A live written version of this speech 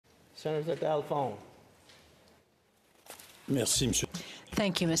Senator Dalphond. Merci, Monsieur.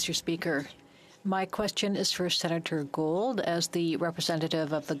 Thank you, Mr. Speaker. My question is for Senator Gold as the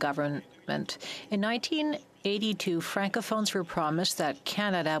representative of the government. In 1982, Francophones were promised that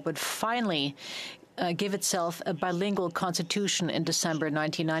Canada would finally give itself a bilingual constitution. In December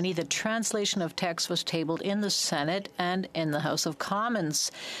 1990. The translation of text was tabled in the Senate and in the House of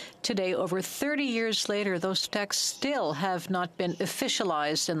Commons. Today, over 30 years later, those texts still have not been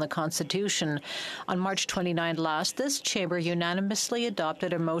officialized in the Constitution. On March 29 last, this chamber unanimously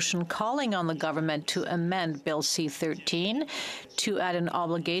adopted a motion calling on the government to amend Bill C-13 to add an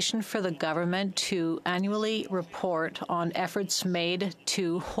obligation for the government to annually report on efforts made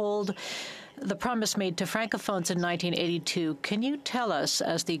to hold the promise made to Francophones in 1982. Can you tell us,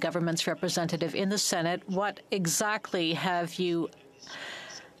 as the government's representative in the Senate, what exactly have you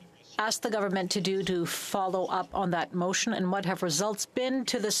asked the government to do to follow up on that motion, and what have results been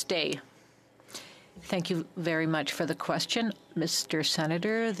to this day? Thank you very much for the question, Mr.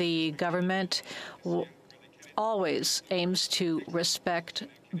 Senator. The government always aims to respect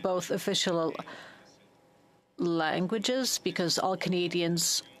both official languages because all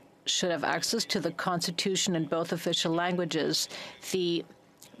Canadians should have access to the Constitution in both official languages. The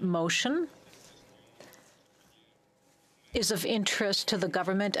motion is of interest to the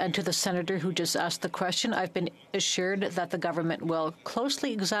government and to the senator who just asked the question. I've been assured that the government will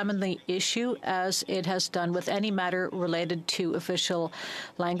closely examine the issue as it has done with any matter related to official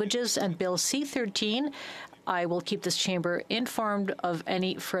languages. And Bill C-13, I will keep this chamber informed of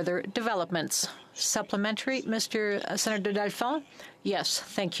any further developments. Supplementary, Mr. Senator Dalphond? Yes,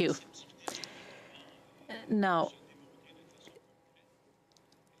 thank you. Now,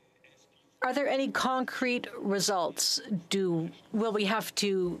 are there any concrete results? Will we have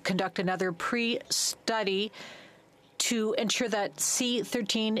to conduct another pre-study to ensure that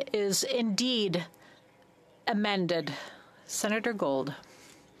C-13 is indeed amended? Senator Gold,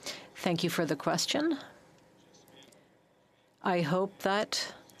 thank you for the question. I hope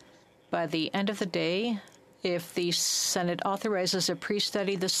that by the end of the day, if the Senate authorizes a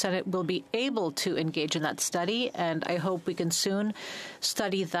pre-study, the Senate will be able to engage in that study, and I hope we can soon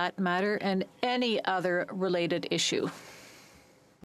study that matter and any other related issue.